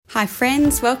Hi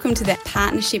friends, welcome to the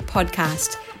Partnership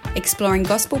Podcast, exploring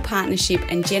gospel partnership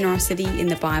and generosity in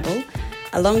the Bible,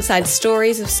 alongside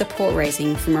stories of support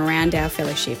raising from around our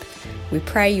fellowship. We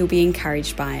pray you'll be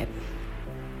encouraged by it.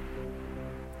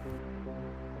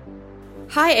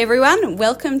 Hi everyone,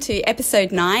 welcome to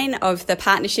episode 9 of the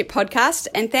Partnership Podcast,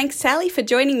 and thanks Sally for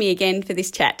joining me again for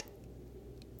this chat.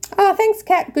 Oh, thanks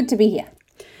Kat, good to be here.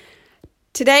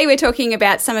 Today we're talking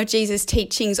about some of Jesus'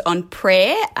 teachings on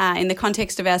prayer in the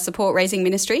context of our support raising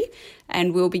ministry,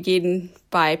 and we'll begin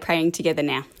by praying together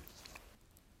now.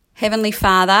 Heavenly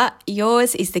Father,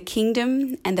 yours is the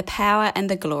kingdom and the power and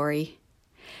the glory.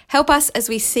 Help us as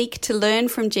we seek to learn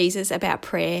from Jesus about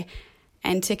prayer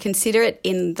and to consider it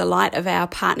in the light of our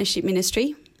partnership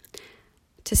ministry,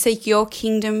 to seek your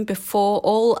kingdom before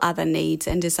all other needs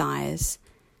and desires,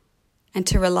 and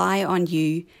to rely on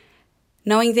you,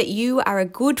 knowing that you are a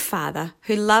good Father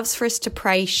who loves for us to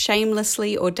pray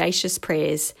shamelessly audacious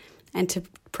prayers and to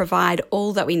provide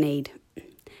all that we need.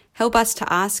 Help us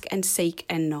to ask and seek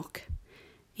and knock.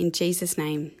 In Jesus'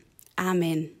 name,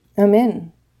 Amen.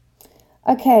 Amen.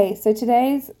 Okay, so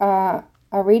today's our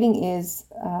reading is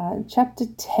chapter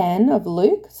 10 of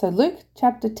Luke. So Luke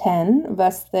chapter 10,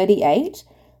 verse 38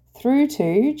 through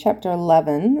to chapter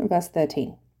 11, verse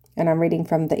 13. And I'm reading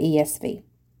from the ESV.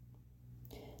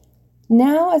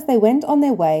 Now, as they went on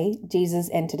their way, Jesus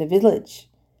entered a village,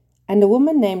 and a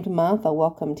woman named Martha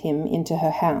welcomed him into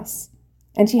her house.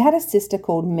 And she had a sister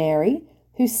called Mary,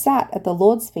 who sat at the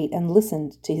Lord's feet and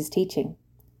listened to his teaching.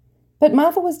 But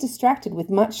Martha was distracted with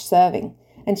much serving,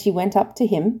 and she went up to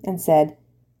him and said,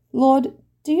 "Lord,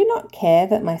 do you not care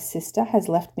that my sister has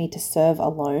left me to serve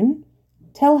alone?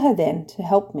 Tell her then to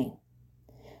help me."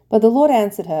 But the Lord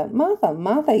answered her, "Martha,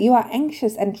 Martha, you are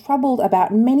anxious and troubled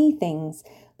about many things,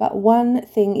 but one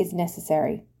thing is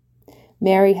necessary.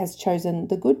 Mary has chosen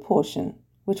the good portion,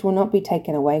 which will not be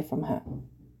taken away from her."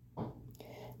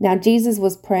 Now Jesus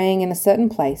was praying in a certain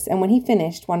place, and when he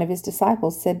finished, one of his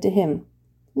disciples said to him,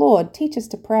 "Lord, teach us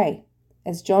to pray,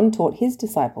 as John taught his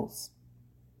disciples."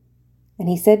 And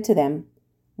he said to them,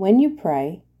 "When you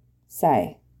pray,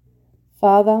 say,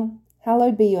 'Father,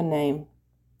 hallowed be your name.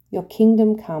 Your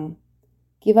kingdom come.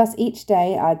 Give us each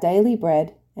day our daily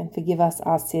bread, and forgive us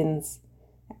our sins.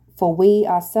 For we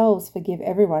ourselves forgive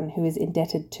everyone who is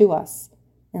indebted to us,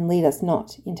 and lead us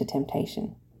not into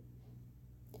temptation.'"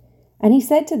 And he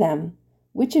said to them,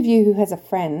 "Which of you who has a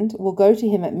friend will go to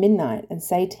him at midnight and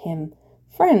say to him,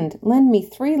 'Friend, lend me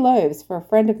 3 loaves, for a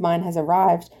friend of mine has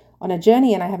arrived on a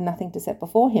journey and I have nothing to set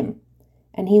before him?'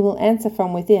 And he will answer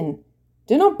from within,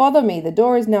 'Do not bother me, the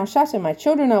door is now shut and my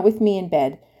children are with me in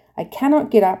bed. I cannot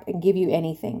get up and give you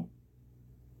anything.'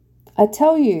 I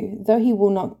tell you, though he will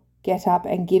not get up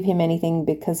and give him anything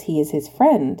because he is his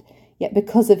friend, yet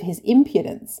because of his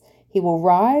impudence, he will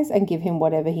rise and give him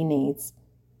whatever he needs.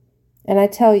 And I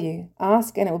tell you,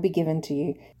 ask and it will be given to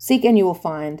you. Seek and you will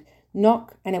find.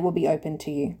 Knock and it will be opened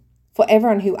to you. For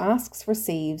everyone who asks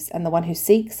receives, and the one who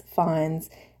seeks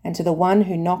finds, and to the one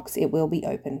who knocks it will be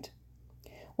opened.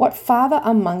 What father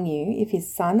among you, if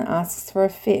his son asks for a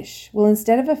fish, will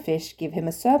instead of a fish give him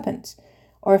a serpent?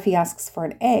 Or if he asks for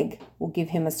an egg, will give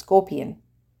him a scorpion?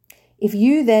 If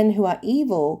you then, who are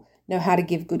evil, know how to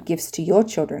give good gifts to your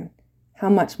children, how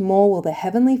much more will the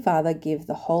Heavenly Father give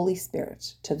the Holy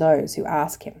Spirit to those who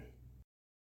ask him?"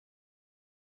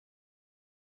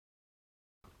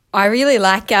 I really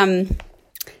like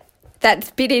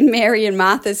that bit in Mary and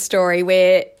Martha's story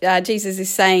where Jesus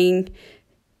is saying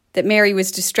that Mary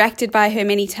was distracted by her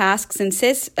many tasks and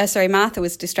Martha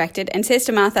was distracted and says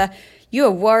to Martha, "You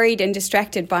are worried and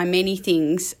distracted by many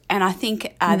things." And I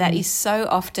think that is so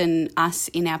often us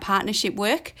in our partnership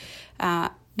work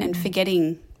and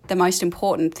forgetting the most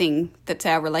important thing, that's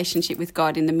our relationship with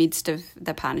God in the midst of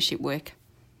the partnership work.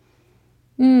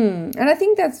 And I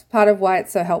think that's part of why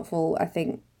it's so helpful, I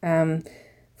think,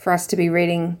 for us to be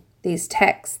reading these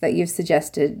texts that you've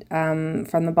suggested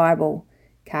from the Bible,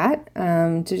 Kat,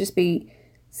 to just be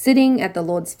sitting at the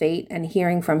Lord's feet and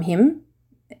hearing from him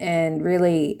and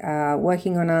really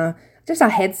working on our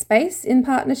headspace in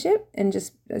partnership and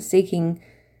just seeking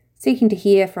to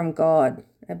hear from God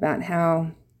about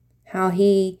how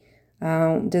he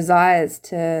desires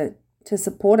to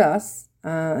support us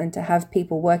and to have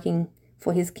people working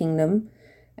for his kingdom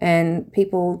and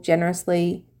people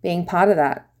generously being part of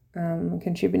that,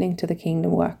 contributing to the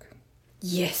kingdom work.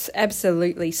 Yes,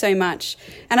 absolutely, so much.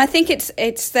 And I think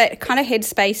it's that kind of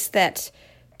headspace that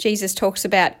Jesus talks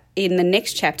about in the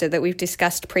next chapter that we've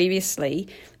discussed previously,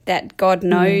 that God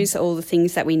knows all the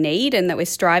things that we need and that we're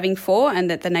striving for and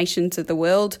that the nations of the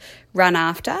world run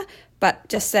after, but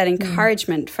just that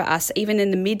encouragement for us, even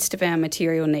in the midst of our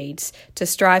material needs, to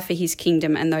strive for his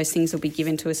kingdom, and those things will be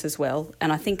given to us as well.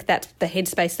 And I think that's the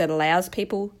headspace that allows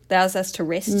us to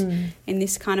rest in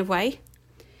this kind of way.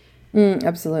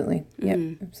 Absolutely. Yep,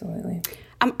 absolutely.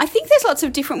 I think there's lots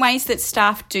of different ways that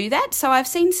staff do that. So I've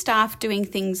seen staff doing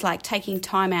things like taking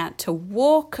time out to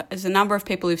walk. There's a number of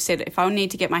people who've said, if I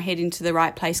need to get my head into the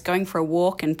right place, going for a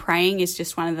walk and praying is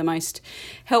just one of the most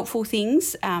helpful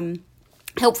things.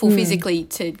 Helpful physically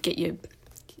to get you,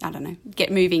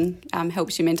 get moving,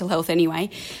 helps your mental health anyway.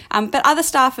 But other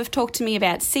staff have talked to me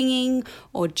about singing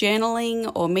or journaling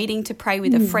or meeting to pray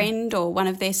with a friend or one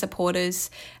of their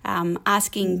supporters,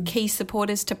 asking key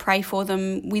supporters to pray for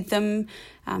them, with them,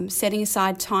 setting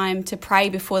aside time to pray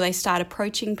before they start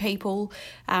approaching people,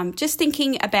 just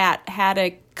thinking about how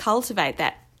to cultivate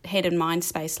that head and mind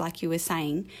space like you were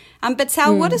saying. But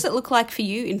Sal, what does it look like for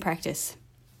you in practice?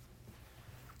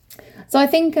 So I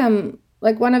think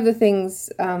one of the things,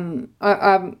 I'm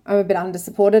a bit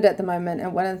under-supported at the moment,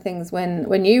 and one of the things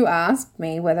when you asked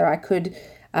me whether I could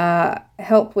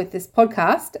help with this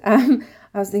podcast,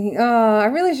 I was thinking, I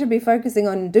really should be focusing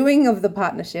on doing of the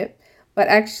partnership, but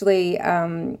actually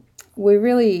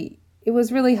it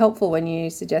was really helpful when you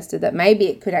suggested that maybe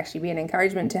it could actually be an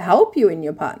encouragement to help you in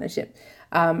your partnership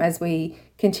as we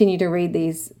continue to read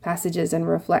these passages and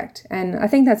reflect. And I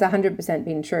think that's 100%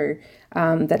 been true,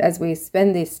 that as we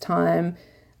spend this time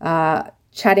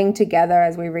chatting together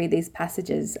as we read these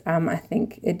passages, I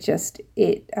think it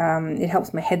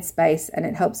helps my headspace, and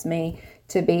it helps me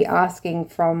to be asking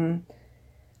from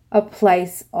a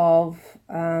place of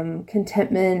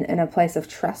contentment and a place of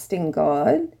trusting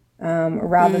God,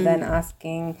 rather than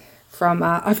asking from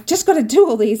I've just got to do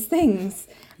all these things.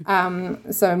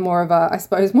 So more of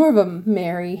a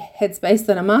Mary headspace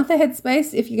than a Martha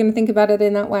headspace, if you're going to think about it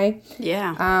in that way.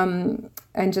 Yeah.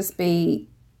 And just be,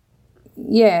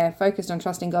 focused on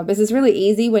trusting God. Because it's really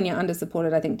easy when you're under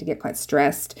supported, I think, to get quite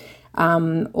stressed,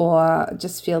 or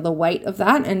just feel the weight of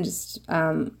that. And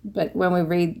but when we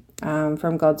read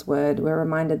from God's word, we're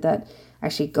reminded that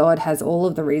actually God has all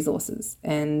of the resources,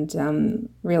 and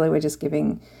really we're just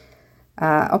giving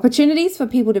opportunities for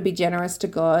people to be generous to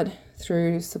God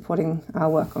through supporting our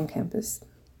work on campus.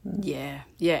 Yeah.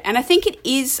 And I think it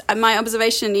is, my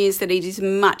observation is that it is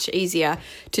much easier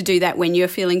to do that when you're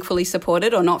feeling fully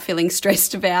supported or not feeling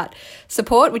stressed about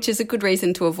support, which is a good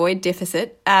reason to avoid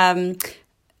deficit. But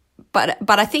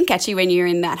I think actually when you're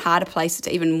in that harder place, it's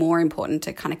even more important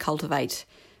to kind of cultivate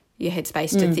your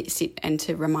headspace to sit and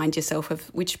to remind yourself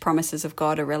of which promises of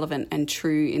God are relevant and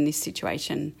true in this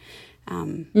situation.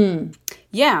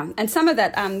 Yeah, and some of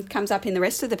that comes up in the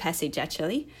rest of the passage,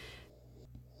 actually.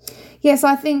 Yes,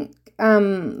 I think,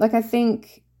 I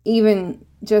think even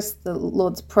just the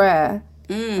Lord's Prayer,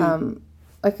 he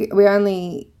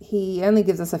only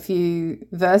gives us a few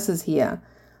verses here,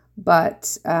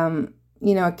 but a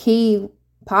key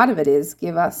part of it is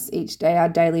give us each day our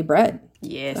daily bread.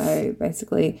 Yes. So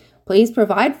basically, please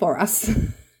provide for us,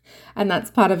 and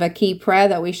that's part of a key prayer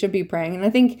that we should be praying. And I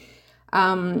think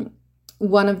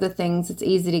one of the things it's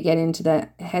easy to get into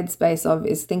that headspace of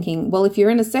is thinking, well, if you're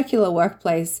in a secular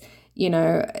workplace,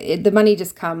 the money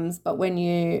just comes. But when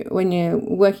you're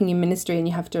working in ministry and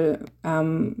you have to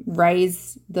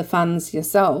raise the funds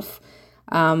yourself,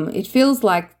 it feels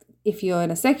like if you're in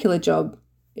a secular job,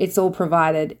 it's all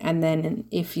provided. And then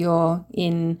if you're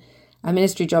in a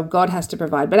ministry job, God has to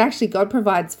provide. But actually, God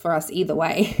provides for us either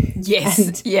way.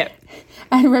 Yes.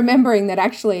 And remembering that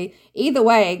actually, either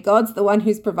way, God's the one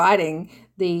who's providing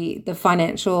the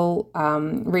financial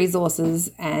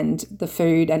resources and the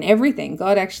food and everything.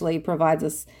 God actually provides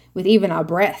us with even our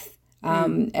breath.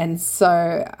 And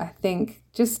so I think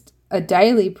just a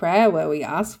daily prayer where we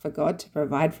ask for God to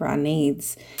provide for our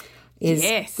needs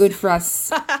is good for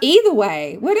us either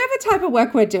way, whatever type of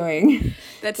work we're doing.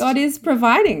 God is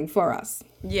providing for us.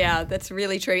 Yeah, that's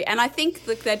really true. And I think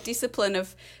that discipline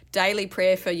of daily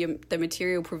prayer for the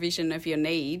material provision of your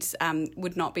needs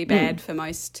would not be bad for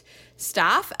most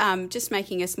staff, just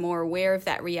making us more aware of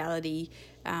that reality.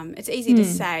 It's easy to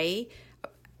say,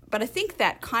 but I think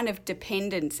that kind of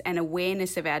dependence and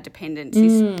awareness of our dependence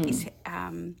is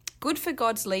good for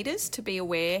God's leaders to be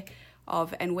aware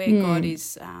of, and where God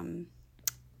is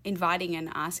inviting and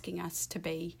asking us to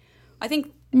be. I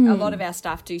think a lot of our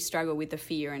staff do struggle with the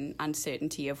fear and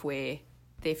uncertainty of where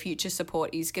their future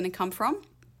support is going to come from.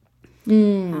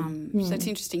 So it's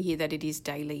interesting here that it is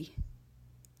daily.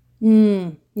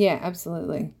 Yeah,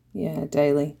 absolutely. Yeah,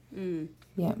 daily.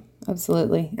 Yeah,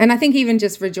 absolutely. And I think even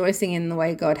just rejoicing in the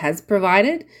way God has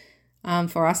provided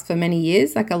for us for many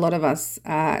years, like a lot of us,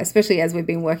 especially as we've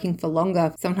been working for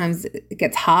longer, sometimes it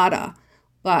gets harder.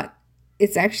 But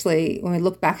it's actually, when we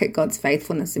look back at God's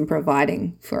faithfulness in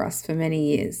providing for us for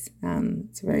many years,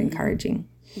 it's very encouraging.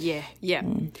 Yeah.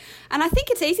 And I think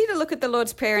it's easy to look at the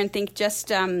Lord's Prayer and think just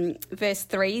verse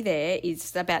 3 there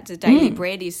is about the daily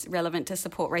bread is relevant to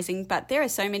support raising, but there are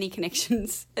so many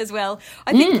connections as well.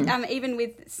 I think even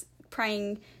with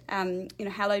praying,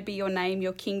 hallowed be your name,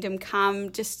 your kingdom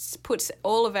come, just puts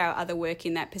all of our other work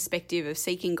in that perspective of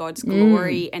seeking God's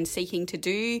glory and seeking to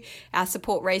do our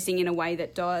support raising in a way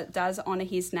that does honour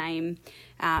his name.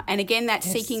 And again, that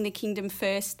seeking the kingdom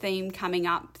first theme coming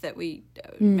up that we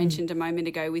mentioned a moment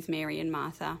ago with Mary and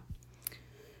Martha.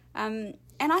 And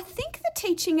I think the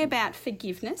teaching about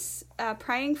forgiveness,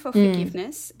 praying for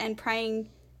forgiveness and praying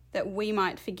that we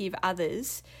might forgive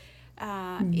others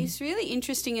is really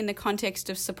interesting in the context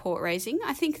of support raising.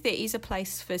 I think there is a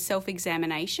place for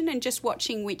self-examination and just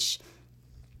watching which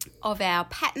of our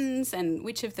patterns and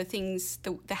which of the things,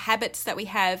 the habits that we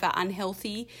have are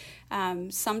unhealthy.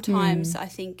 Sometimes I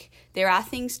think there are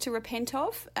things to repent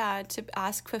of, to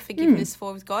ask for forgiveness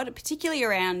for with God, particularly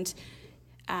around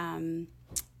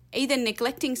either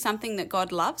neglecting something that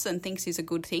God loves and thinks is a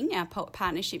good thing, our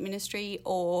partnership ministry,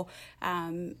 or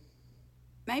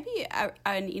maybe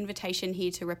an invitation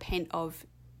here to repent of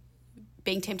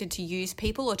being tempted to use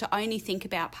people or to only think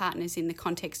about partners in the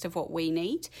context of what we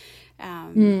need,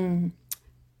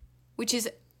 which is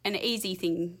an easy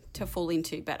thing to fall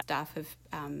into, but staff have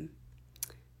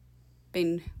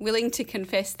been willing to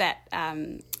confess that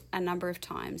a number of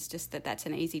times, just that's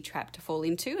an easy trap to fall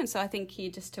into. And so I think here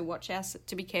just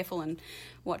to be careful and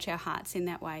watch our hearts in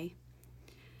that way.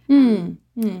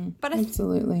 But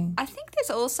absolutely. I think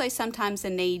there's also sometimes a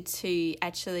need to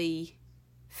actually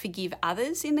forgive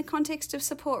others in the context of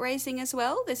support raising as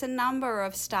well. There's a number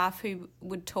of staff who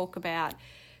would talk about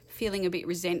feeling a bit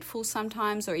resentful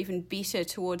sometimes or even bitter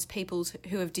towards people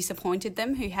who have disappointed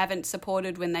them, who haven't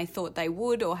supported when they thought they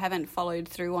would or haven't followed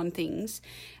through on things.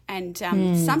 And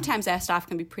sometimes our staff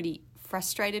can be pretty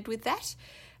frustrated with that.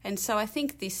 And so I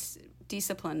think this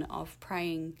discipline of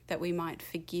praying that we might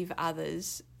forgive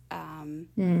others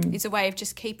is a way of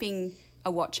just keeping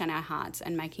a watch on our hearts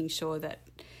and making sure that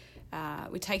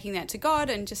we're taking that to God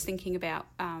and just thinking about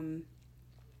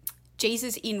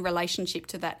Jesus in relationship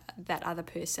to that other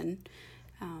person.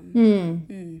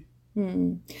 And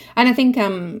I think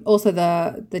also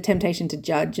the temptation to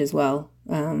judge as well,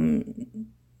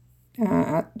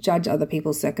 judge other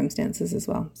people's circumstances as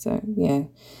well. So, yeah.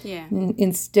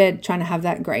 Instead, trying to have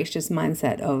that gracious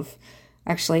mindset of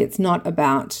actually it's not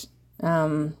about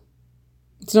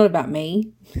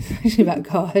me, it's actually about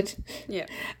God. Yeah.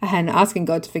 And asking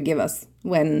God to forgive us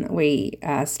when we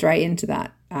stray into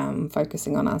that,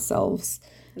 focusing on ourselves.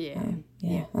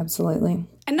 Yeah, absolutely.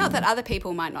 And not that other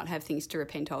people might not have things to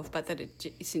repent of, but that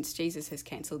since Jesus has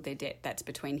cancelled their debt, that's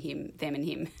between them and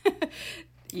him.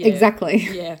 Exactly.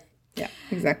 Yeah. Yeah,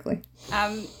 exactly.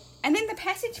 And then the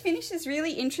passage finishes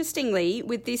really interestingly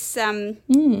with this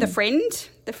the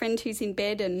friend who's in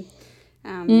bed and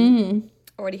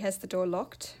already has the door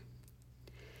locked.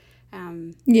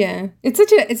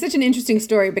 It's such an interesting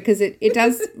story because it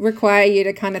does require you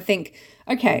to kind of think,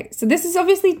 okay, so this is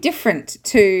obviously different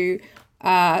to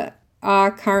our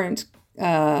current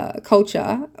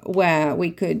culture where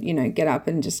we could, get up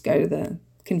and just go to the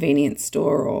convenience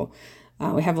store or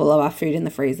we have all of our food in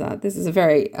the freezer. This is a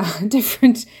very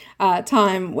different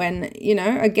time when,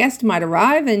 a guest might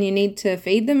arrive and you need to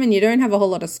feed them and you don't have a whole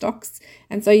lot of stocks.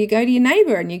 And so you go to your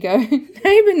neighbour and you go,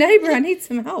 neighbour, I need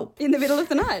some help. In the middle of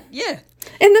the night, yeah.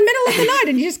 In the middle of the night,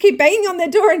 and you just keep banging on their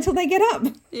door until they get up.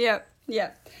 Yeah.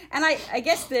 And I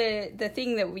guess the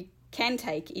thing that we can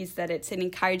take is that it's an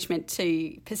encouragement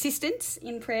to persistence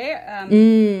in prayer.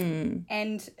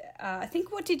 And I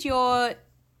think what did your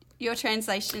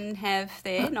translation have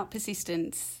there? Not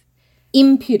persistence.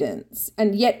 Impudence.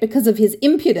 And yet because of his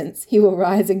impudence, he will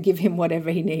rise and give him whatever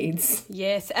he needs.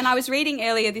 Yes. And I was reading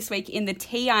earlier this week in the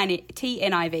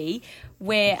TNIV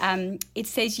where it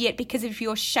says, yet because of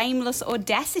your shameless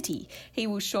audacity, he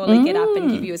will surely get up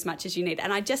and give you as much as you need.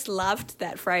 And I just loved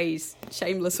that phrase,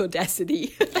 shameless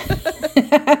audacity.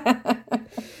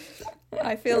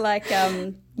 I feel like,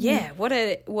 what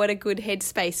a good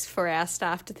headspace for our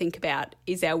staff to think about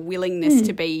is our willingness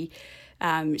to be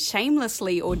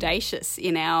shamelessly audacious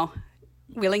in our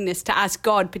willingness to ask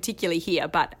God, particularly here,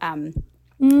 but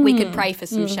we could pray for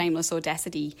some shameless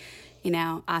audacity in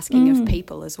our asking of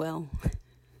people as well.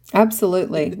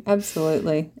 Absolutely.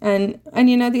 And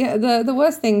the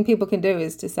worst thing people can do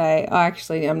is to say, oh,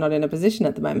 actually, I'm not in a position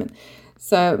at the moment.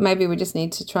 So maybe we just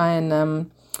need to try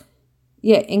and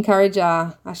encourage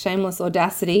our shameless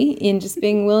audacity in just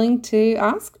being willing to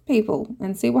ask people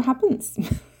and see what happens.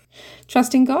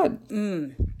 trusting God.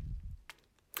 And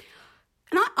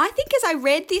I think as I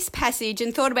read this passage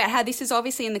and thought about how this is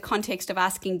obviously in the context of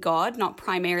asking God, not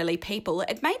primarily people,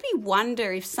 it made me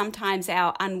wonder if sometimes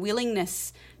our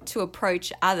unwillingness to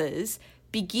approach others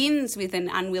begins with an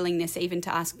unwillingness even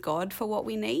to ask God for what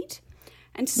we need.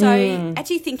 And so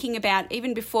actually thinking about,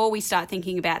 even before we start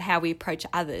thinking about how we approach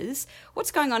others,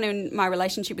 what's going on in my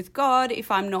relationship with God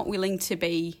if I'm not willing to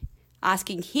be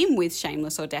asking him with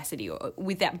shameless audacity or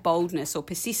with that boldness or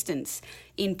persistence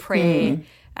in prayer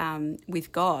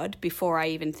with God before I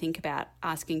even think about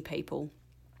asking people.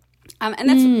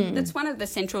 And that's one of the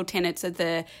central tenets of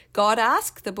the God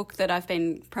Ask, the book that I've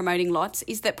been promoting lots,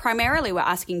 is that primarily we're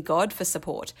asking God for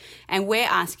support and we're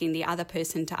asking the other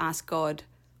person to ask God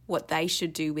what they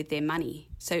should do with their money.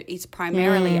 So it's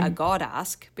primarily a God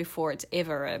ask before it's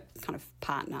ever a kind of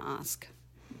partner ask.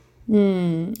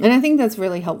 And I think that's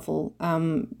really helpful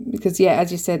because,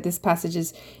 as you said, this passage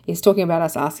is talking about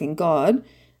us asking God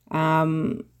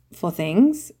for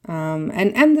things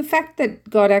and the fact that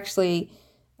God actually,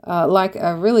 like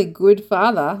a really good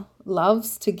father,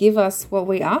 loves to give us what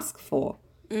we ask for.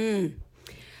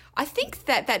 I think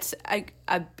that's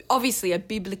obviously a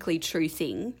biblically true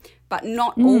thing, but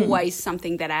not always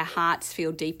something that our hearts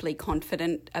feel deeply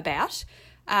confident about.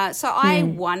 So I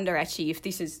wonder actually if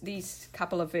these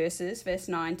couple of verses, verse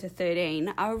 9 to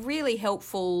 13, are a really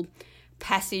helpful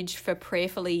passage for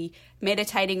prayerfully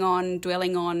meditating on,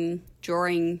 dwelling on,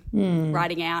 drawing,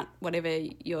 writing out, whatever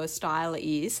your style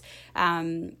is.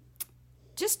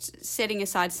 Just setting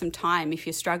aside some time if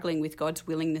you're struggling with God's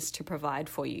willingness to provide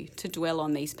for you, to dwell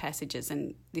on these passages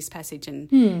and this passage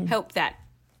and help that.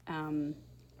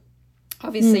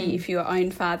 Obviously, if your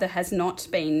own father has not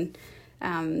been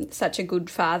such a good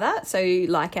father, so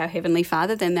like our Heavenly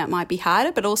Father, then that might be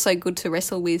harder, but also good to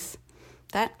wrestle with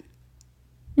that.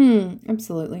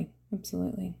 Absolutely.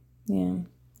 Yeah.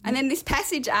 And then this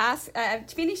passage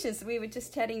finishes, we were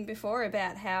just chatting before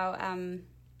about how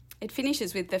it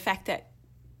finishes with the fact that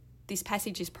this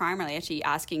passage is primarily actually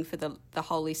asking for the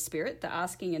Holy Spirit. The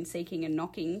asking and seeking and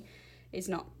knocking is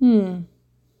not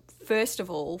first of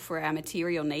all for our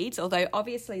material needs, although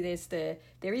obviously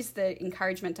there is the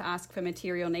encouragement to ask for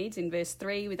material needs in verse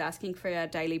 3 with asking for our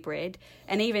daily bread,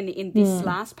 and even in this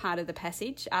last part of the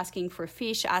passage, asking for a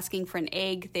fish, asking for an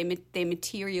egg, they're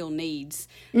material needs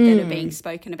that are being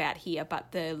spoken about here.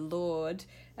 But the Lord,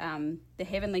 the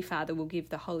Heavenly Father, will give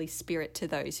the Holy Spirit to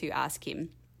those who ask him.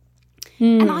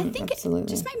 And I think it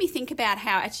just made me think about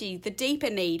how actually the deeper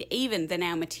need, even than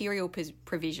our material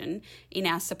provision in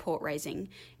our support raising,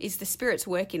 is the Spirit's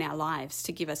work in our lives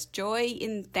to give us joy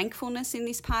in thankfulness in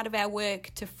this part of our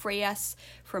work, to free us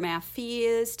from our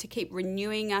fears, to keep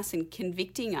renewing us and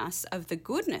convicting us of the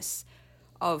goodness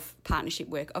of partnership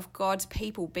work, of God's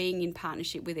people being in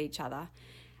partnership with each other.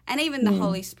 And even the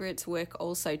Holy Spirit's work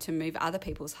also to move other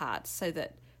people's hearts so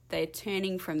that they're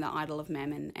turning from the idol of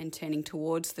mammon and turning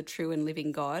towards the true and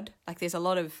living God. Like there's a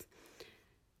lot of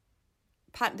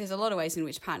ways in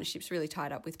which partnership's really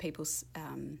tied up with people's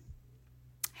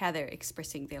how they're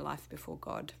expressing their life before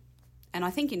God. And I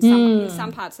think in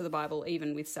some parts of the Bible,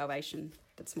 even with salvation,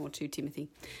 that's more to Timothy.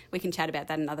 We can chat about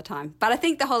that another time. But I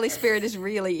think the Holy Spirit is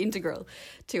really integral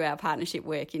to our partnership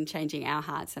work in changing our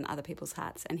hearts and other people's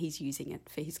hearts, and he's using it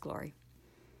for his glory.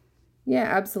 Yeah,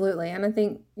 absolutely. And I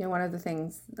think, one of the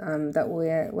things that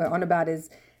we're on about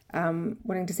is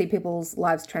wanting to see people's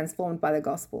lives transformed by the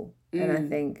gospel. And I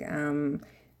think,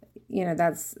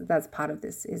 that's part of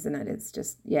this, isn't it? It's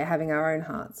just, having our own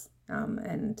hearts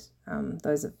and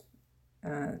those of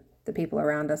the people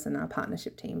around us and our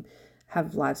partnership team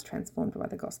have lives transformed by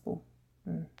the gospel.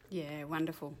 Yeah,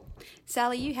 wonderful.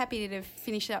 Sally, you happy to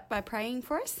finish up by praying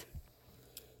for us?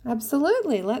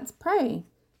 Absolutely. Let's pray.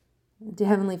 Dear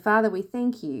Heavenly Father, we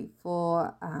thank you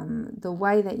for the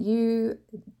way that you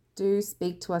do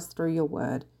speak to us through your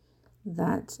word,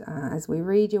 that as we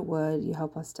read your word, you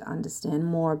help us to understand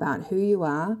more about who you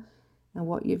are and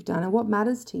what you've done and what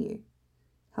matters to you.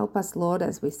 Help us, Lord,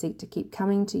 as we seek to keep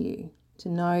coming to you, to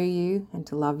know you and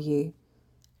to love you,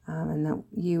 and that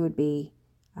you would be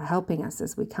helping us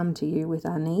as we come to you with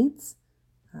our needs,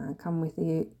 come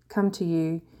to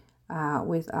you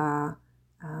with our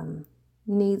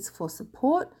needs for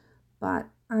support, but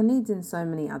our needs in so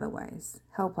many other ways.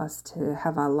 Help us to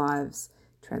have our lives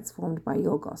transformed by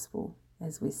your gospel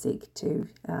as we seek to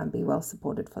be well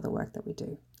supported for the work that we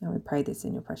do. And we pray this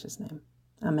in your precious name.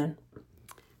 Amen.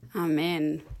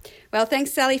 Amen. Well,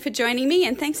 thanks, Sally, for joining me,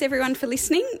 and thanks, everyone, for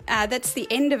listening. That's the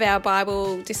end of our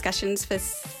Bible discussions for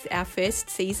our first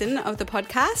season of the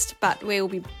podcast, but we'll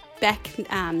be back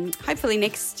hopefully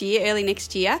next year, early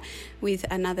next year, with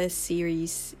another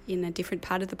series in a different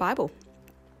part of the Bible.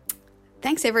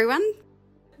 Thanks, everyone.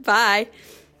 Bye.